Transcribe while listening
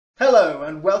Hello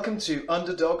and welcome to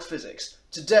Underdog Physics.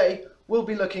 Today we'll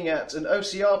be looking at an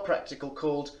OCR practical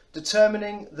called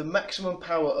Determining the Maximum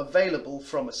Power Available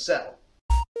from a Cell.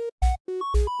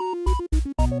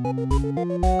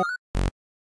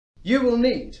 You will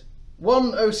need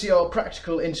one OCR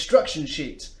practical instruction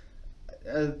sheet,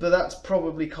 but that's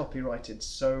probably copyrighted,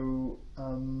 so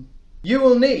you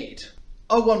will need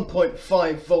a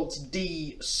 1.5 volt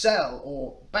D cell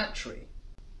or battery,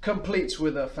 complete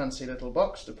with a fancy little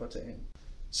box to put it in.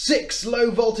 6 low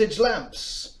voltage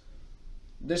lamps.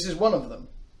 This is one of them.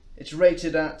 It's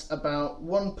rated at about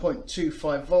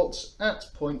 1.25 volts at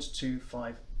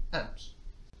 0.25 amps.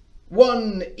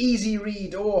 1 easy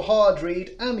read or hard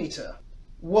read ammeter.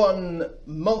 1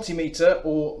 multimeter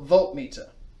or voltmeter.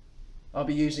 I'll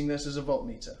be using this as a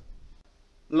voltmeter.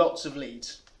 Lots of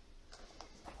leads.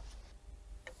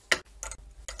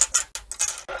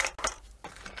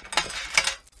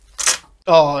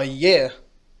 Oh yeah!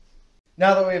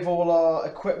 Now that we have all our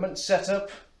equipment set up,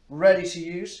 ready to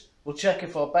use, we'll check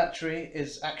if our battery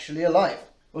is actually alive.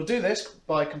 We'll do this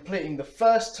by completing the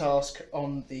first task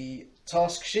on the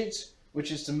task sheet,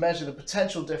 which is to measure the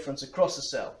potential difference across the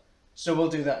cell. So we'll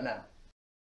do that now.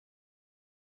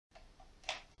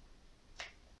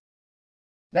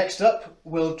 Next up,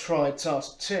 we'll try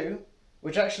task 2,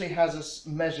 which actually has us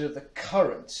measure the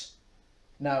current.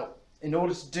 Now, in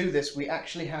order to do this, we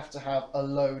actually have to have a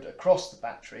load across the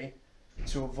battery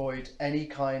to avoid any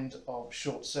kind of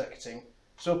short circuiting.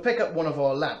 So we'll pick up one of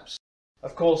our lamps.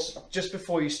 Of course, just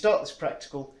before you start this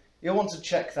practical, you'll want to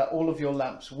check that all of your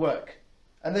lamps work.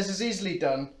 And this is easily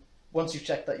done once you've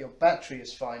checked that your battery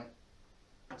is fine.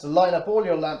 So line up all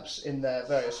your lamps in their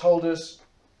various holders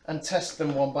and test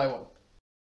them one by one.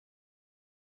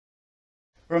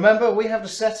 Remember, we have to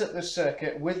set up this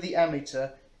circuit with the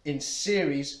ammeter in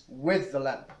series with the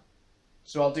lamp.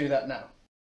 So I'll do that now.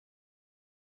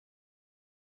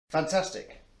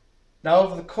 Fantastic. Now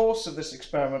over the course of this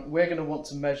experiment, we're going to want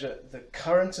to measure the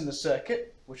current in the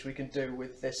circuit, which we can do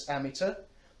with this ammeter,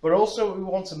 but also we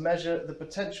want to measure the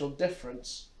potential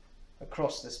difference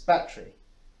across this battery.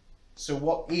 So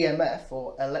what EMF,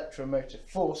 or electromotive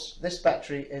force, this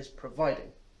battery is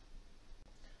providing.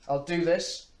 I'll do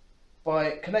this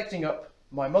by connecting up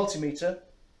my multimeter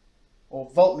or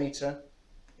voltmeter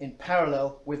in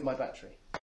parallel with my battery.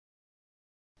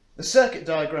 The circuit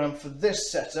diagram for this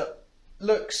setup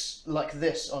looks like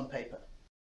this on paper.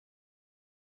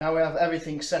 Now we have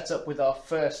everything set up with our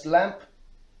first lamp,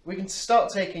 we can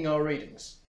start taking our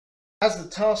readings. As the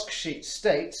task sheet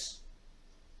states,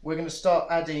 we're going to start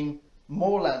adding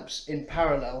more lamps in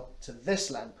parallel to this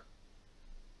lamp.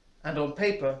 And on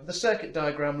paper, the circuit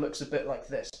diagram looks a bit like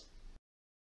this.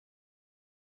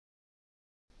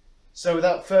 So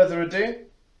without further ado,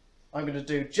 I'm going to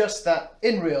do just that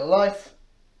in real life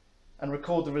and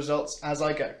record the results as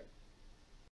I go.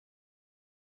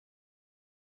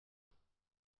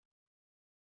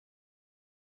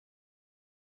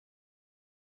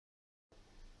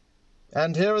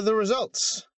 And here are the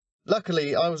results.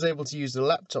 Luckily, I was able to use the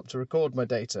laptop to record my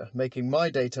data, making my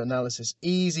data analysis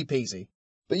easy peasy.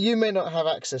 But you may not have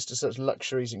access to such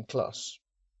luxuries in class.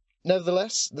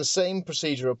 Nevertheless, the same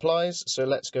procedure applies, so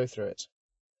let's go through it.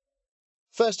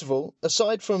 First of all,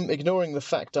 aside from ignoring the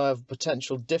fact I have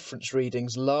potential difference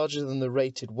readings larger than the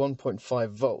rated 1.5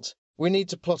 volt, we need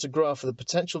to plot a graph of the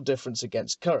potential difference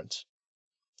against current.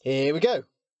 Here we go!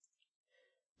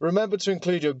 Remember to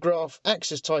include your graph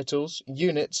axis titles,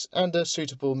 units, and a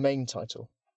suitable main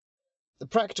title. The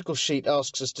practical sheet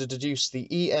asks us to deduce the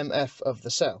EMF of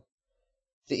the cell.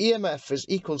 The EMF is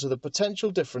equal to the potential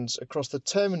difference across the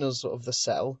terminals of the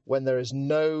cell when there is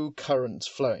no current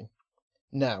flowing.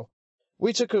 Now,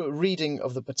 we took a reading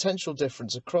of the potential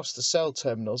difference across the cell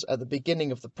terminals at the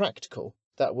beginning of the practical.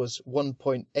 That was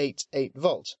 1.88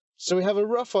 volt. So we have a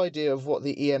rough idea of what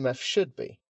the EMF should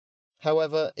be.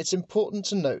 However, it's important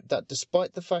to note that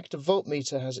despite the fact a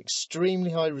voltmeter has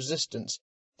extremely high resistance,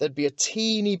 there'd be a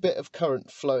teeny bit of current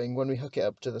flowing when we hook it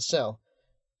up to the cell.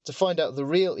 To find out the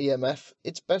real EMF,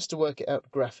 it's best to work it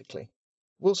out graphically.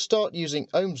 We'll start using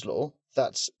Ohm's law,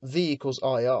 that's V equals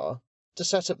IR, to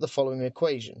set up the following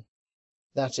equation.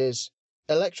 That is,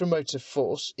 electromotive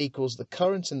force equals the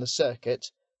current in the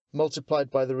circuit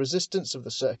multiplied by the resistance of the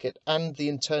circuit and the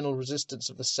internal resistance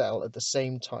of the cell at the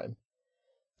same time.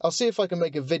 I'll see if I can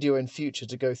make a video in future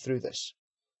to go through this.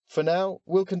 For now,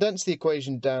 we'll condense the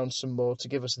equation down some more to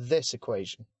give us this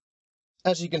equation.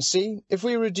 As you can see, if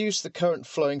we reduce the current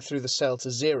flowing through the cell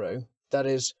to 0, that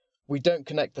is, we don't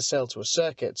connect the cell to a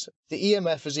circuit, the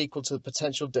EMF is equal to the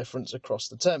potential difference across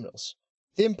the terminals.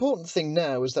 The important thing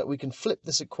now is that we can flip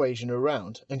this equation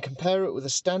around and compare it with a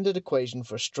standard equation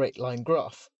for a straight line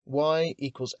graph, y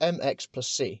equals mx plus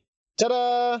c.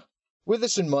 Ta-da! With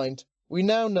this in mind, we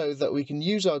now know that we can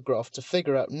use our graph to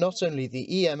figure out not only the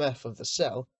EMF of the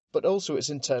cell, but also its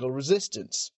internal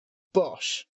resistance.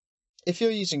 Bosh! If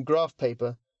you're using graph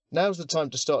paper, now's the time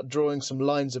to start drawing some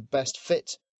lines of best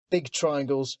fit, big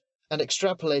triangles, and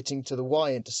extrapolating to the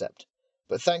y-intercept.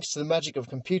 But thanks to the magic of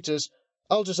computers,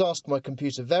 I'll just ask my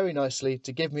computer very nicely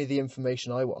to give me the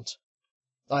information I want.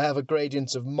 I have a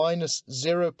gradient of minus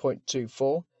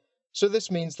 0.24, so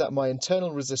this means that my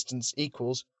internal resistance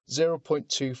equals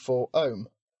 0.24 ohm,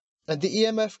 and the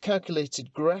EMF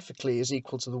calculated graphically is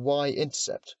equal to the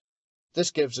y-intercept.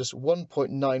 This gives us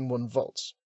 1.91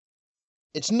 volts.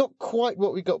 It's not quite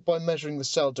what we got by measuring the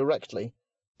cell directly,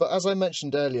 but as I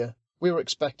mentioned earlier, we were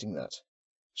expecting that.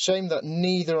 Shame that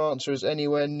neither answer is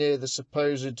anywhere near the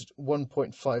supposed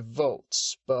 1.5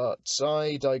 volts, but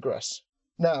I digress.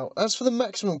 Now, as for the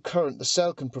maximum current the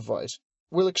cell can provide,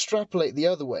 we'll extrapolate the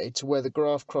other way to where the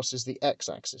graph crosses the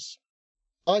x-axis.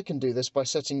 I can do this by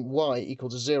setting y equal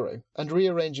to 0 and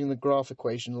rearranging the graph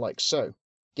equation like so,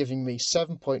 giving me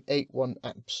 7.81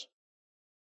 amps.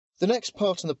 The next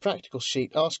part on the practical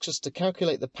sheet asks us to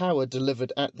calculate the power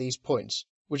delivered at these points,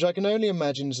 which I can only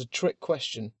imagine is a trick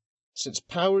question, since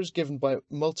power is given by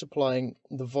multiplying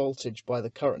the voltage by the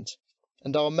current,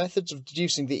 and our methods of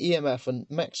deducing the EMF and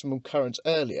maximum current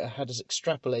earlier had us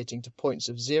extrapolating to points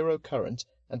of zero current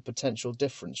and potential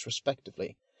difference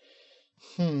respectively.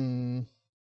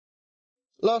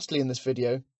 Lastly in this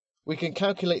video, we can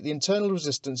calculate the internal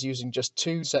resistance using just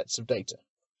two sets of data.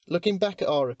 Looking back at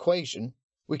our equation,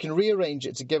 we can rearrange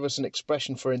it to give us an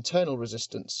expression for internal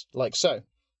resistance, like so,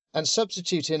 and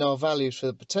substitute in our values for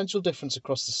the potential difference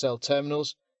across the cell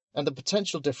terminals and the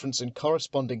potential difference in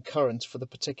corresponding current for the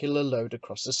particular load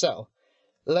across the cell.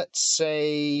 Let's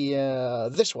say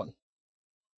this one.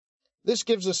 This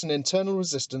gives us an internal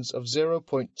resistance of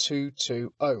 0.22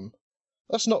 ohm.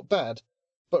 That's not bad,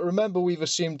 but remember we've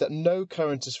assumed that no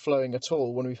current is flowing at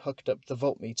all when we've hooked up the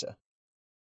voltmeter.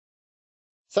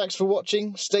 Thanks for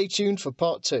watching, stay tuned for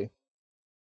part 2.